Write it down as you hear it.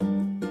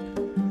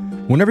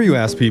Whenever you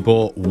ask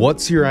people,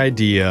 what's your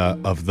idea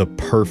of the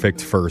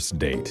perfect first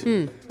date?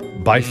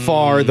 By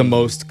far, the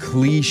most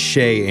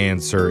cliche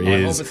answer I hope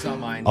is it's not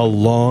mine. a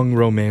long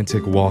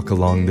romantic walk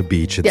along the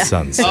beach at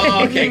sunset.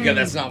 Oh, okay, good.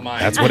 That's not mine.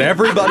 That's what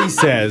everybody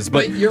says,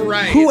 but you're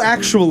right. who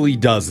actually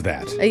does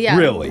that? Yeah.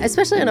 Really?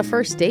 Especially on a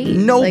first date.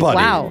 Nobody. Like,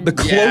 wow. The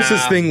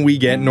closest thing we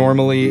get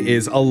normally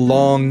is a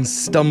long,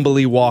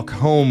 stumbly walk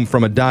home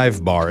from a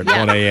dive bar at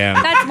 1 a.m.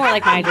 That's more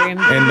like my dream.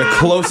 And the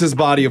closest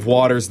body of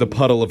water is the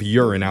puddle of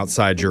urine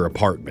outside your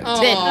apartment.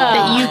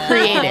 That you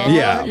created.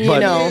 Yeah, You but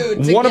know.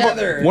 Dude, one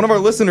together. of our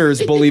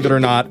listeners, believe it or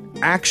not,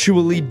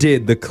 actually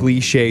did the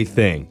cliche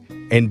thing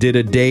and did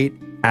a date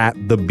at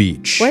the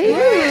beach. Wait.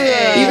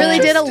 You really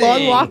did a long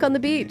Interesting. walk on the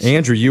beach.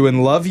 Andrew, you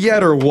in love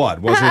yet or what?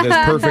 Was it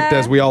as perfect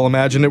as we all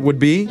imagined it would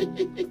be?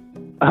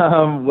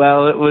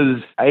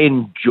 Well, I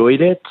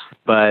enjoyed it,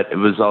 but it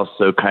was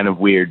also kind of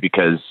weird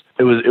because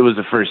it was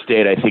a first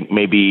date. I think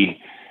maybe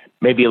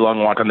a long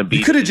walk on the You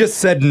beach. could have just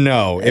said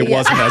no. It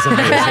wasn't as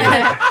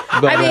amazing.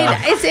 But, I mean,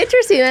 it's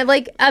interesting.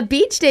 Like, a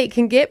beach date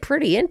can get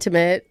pretty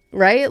intimate,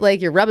 right? Like,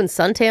 you're rubbing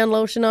suntan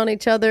lotion on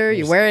each other.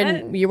 You're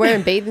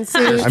wearing bathing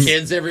suits.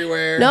 Kids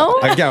everywhere. No?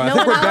 again, I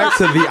think we're back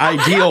to the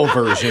ideal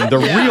version. The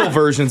real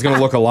version is going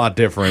to look a lot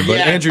different. But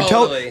Yeah, Andrew,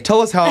 totally.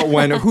 tell us how it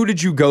went. Who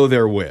did you go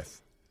there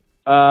with?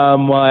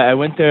 Well, I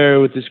went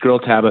there with this girl,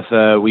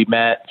 Tabitha. We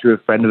met through a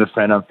friend of a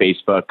friend on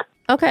Facebook,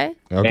 Okay.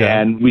 Okay.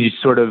 and we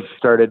just sort of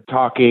started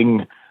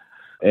talking.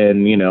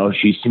 And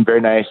she seemed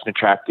very nice and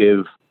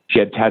attractive. She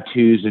had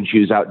tattoos and she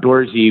was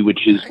outdoorsy,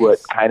 which is what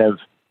kind of,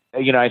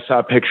 I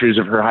saw pictures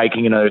of her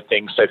hiking and other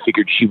things, so I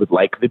figured she would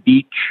like the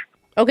beach.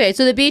 Okay,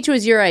 so the beach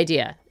was your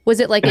idea. Was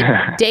it like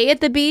a day at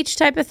the beach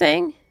type of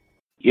thing?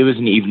 It was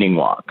an evening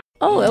walk.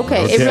 Oh,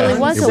 okay. It really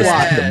was It a was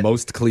walk. the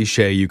most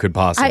cliche you could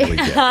possibly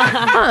get.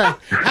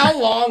 How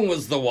long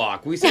was the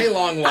walk? We say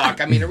long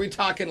walk. I mean, are we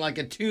talking like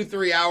a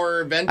 2-3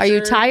 hour adventure? Are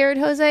you tired,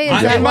 Jose? Is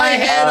In that my why?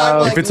 head,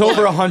 I'm like, If it's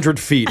over 100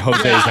 feet,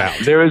 Jose's out.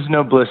 There was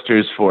no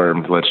blisters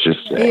formed, let's just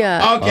say.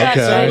 Yeah. Okay,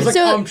 so it was a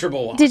So,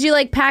 comfortable walk. Did you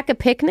like pack a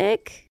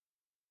picnic?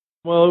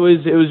 Well,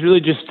 it was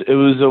really just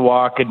a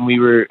walk, and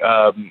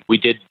we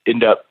did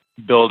end up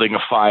building a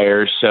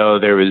fire, so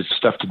there was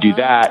stuff to do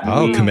that.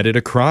 Oh, committed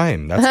a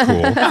crime. That's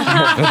cool.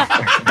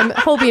 I'm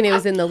hoping it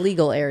was in the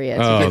legal area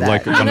to do that.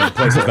 Like one of the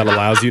places that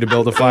allows you to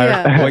build a fire.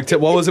 Yeah. Like,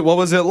 what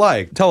was it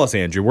like? Tell us,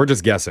 Andrew. We're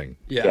just guessing.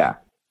 Yeah.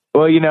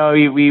 Well,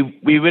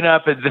 we went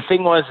up, and the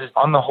thing was, is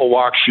on the whole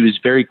walk, she was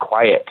very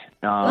quiet.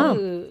 So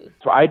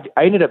I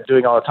ended up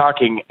doing all the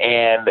talking,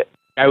 and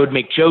I would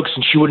make jokes,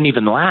 and she wouldn't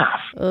even laugh.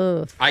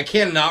 Ugh. I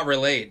cannot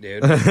relate,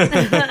 dude.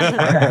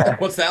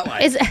 What's that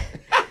like?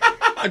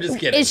 I'm just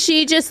kidding. Is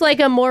she just like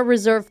a more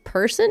reserved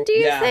person, do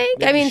you Yeah,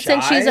 think? I maybe mean,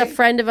 since she's a shy?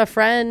 friend of a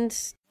friend.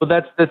 Well,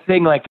 that's the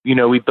thing. Like, we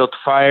built a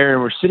fire,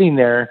 and we're sitting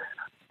there.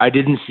 I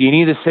didn't see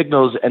any of the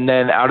signals, and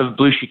then out of the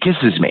blue, she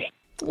kisses me.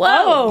 Whoa.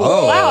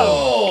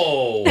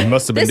 Oh. You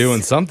must have been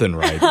doing something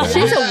right then.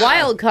 She's a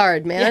wild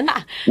card, man.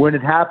 When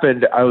it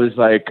happened, I was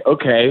like,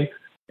 okay.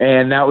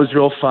 And that was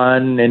real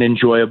fun and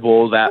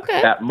enjoyable,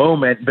 that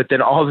moment. But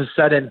then all of a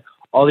sudden,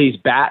 all these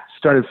bats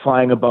started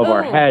flying above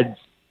our heads.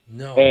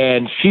 No.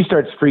 And she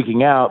starts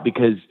freaking out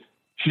because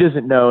she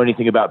doesn't know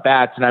anything about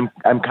bats. And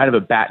I'm kind of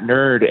a bat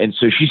nerd. And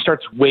so she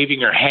starts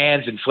waving her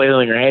hands and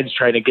flailing her hands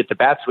trying to get the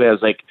bats away. I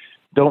was like,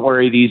 don't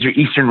worry, these are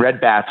eastern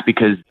red bats,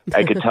 because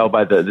I could tell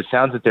by the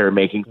sounds that they were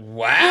making.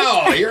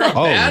 Wow, you're a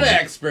bat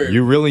expert.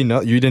 You really know?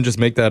 You didn't just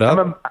make that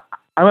up?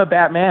 I'm a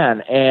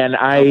Batman, and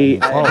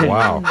Oh,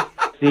 wow.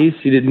 See,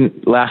 she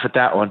didn't laugh at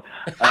that one.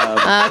 Okay.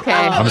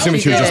 I'm assuming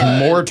she was just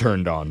more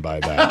turned on by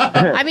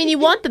that. I mean, you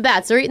want the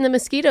bats. They're eating the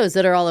mosquitoes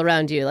that are all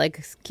around you.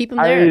 Like, keep them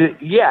there.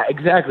 Yeah,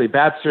 exactly.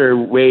 Bats are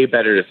way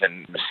better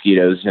than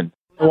mosquitoes, and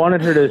I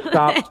wanted her to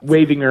stop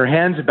waving her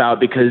hands about,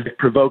 because if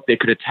provoked, they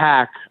could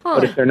attack.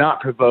 But if they're not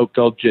provoked,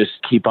 they'll just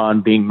keep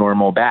on being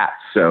normal bats.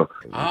 So,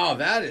 Oh,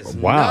 that is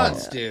Wow.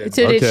 nuts, dude.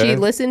 So did Okay. she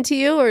listen to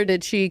you, or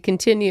did she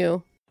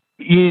continue?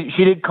 she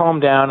did calm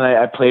down.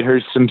 I played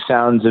her some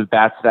sounds of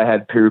bats that I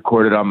had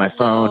pre-recorded on my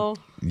phone.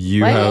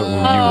 You What? have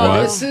you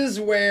what? This is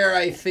where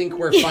I think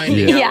we're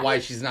finding Yeah. out why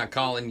she's not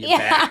calling you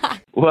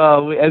back.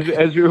 Well,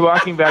 as we were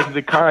walking back to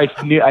the car,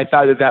 I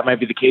thought that might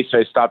be the case, so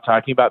I stopped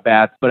talking about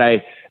bats.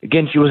 But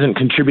again, she wasn't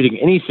contributing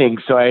anything,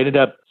 so I ended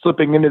up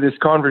slipping into this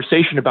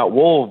conversation about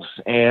wolves,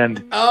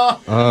 and Oh.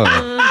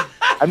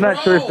 I'm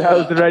not sure if that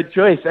was the right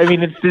choice. I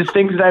mean, it's just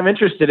things that I'm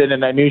interested in,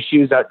 and I knew she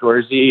was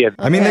outdoorsy. And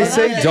I mean, they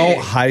say don't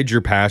hide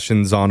your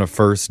passions on a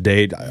first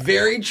date.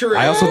 Very true.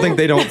 I also think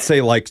they don't say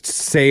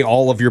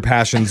all of your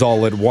passions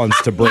all at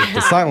once to break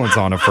the silence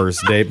on a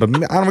first date. But I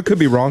don't know, it could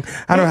be wrong.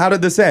 I don't know. How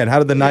did this end? How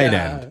did the night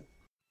end?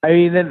 I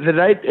mean, the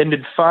night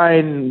ended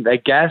fine, I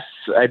guess.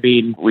 I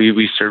mean,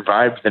 we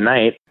survived the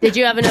night. Did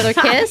you have another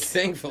kiss?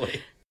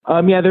 Thankfully.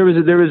 Yeah, there was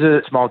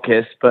a small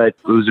kiss, but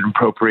it was an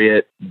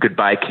appropriate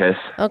goodbye kiss.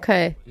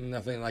 Okay.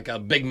 Nothing like a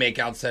big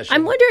makeout session.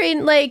 I'm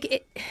wondering,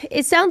 like,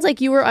 it sounds like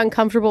you were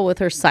uncomfortable with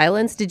her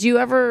silence. Did you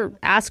ever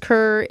ask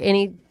her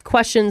any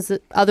questions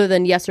other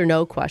than yes or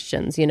no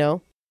questions, you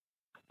know?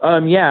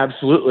 Yeah,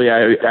 absolutely.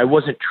 I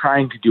wasn't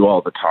trying to do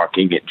all the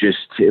talking.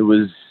 It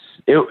was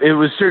it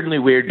was certainly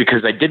weird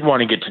because I did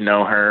want to get to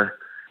know her,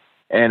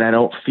 and I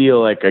don't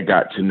feel like I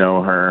got to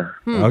know her.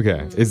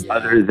 Okay.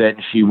 Other than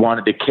she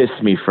wanted to kiss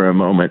me for a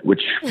moment,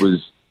 which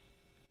was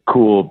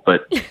cool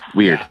but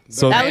weird.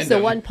 So That was the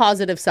one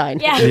positive sign.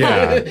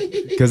 yeah,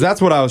 because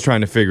that's what I was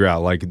trying to figure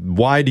out. Like,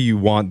 why do you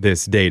want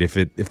this date if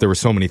there were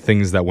so many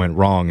things that went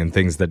wrong and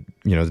things that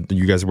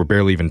you guys were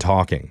barely even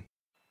talking?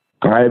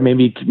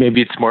 Maybe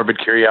it's morbid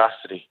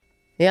curiosity.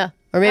 Yeah.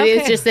 Or maybe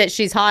it's just that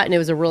she's hot and it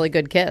was a really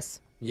good kiss.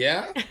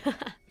 Yeah?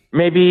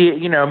 Maybe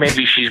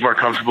she's more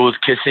comfortable with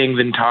kissing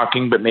than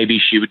talking, but maybe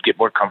she would get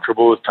more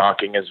comfortable with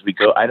talking as we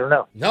go. I don't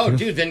know. No,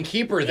 dude, then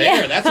keep her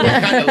there. That's my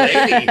kind of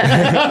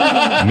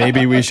lady.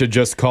 Maybe we should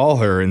just call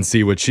her and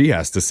see what she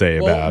has to say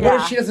about What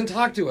it. if she doesn't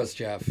talk to us,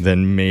 Jeff?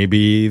 Then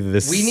maybe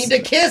this... We need to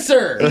kiss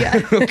her. You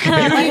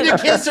need to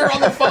kiss her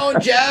on the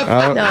phone, Jeff.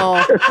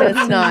 No,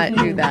 let's not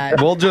do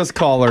that. We'll just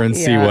call her and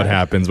see Yeah. what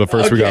happens. But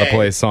first, we got to Okay.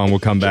 play a song. We'll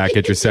come back,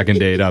 get your second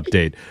date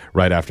update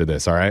right after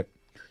this, all right?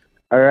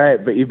 All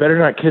right, but you better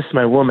not kiss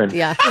my woman.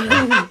 Yeah.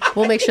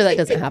 We'll make sure that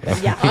doesn't happen.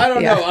 Yeah. I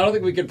don't know. I don't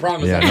think we can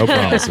promise Yeah, that. no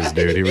promises,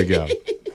 dude. Here we go.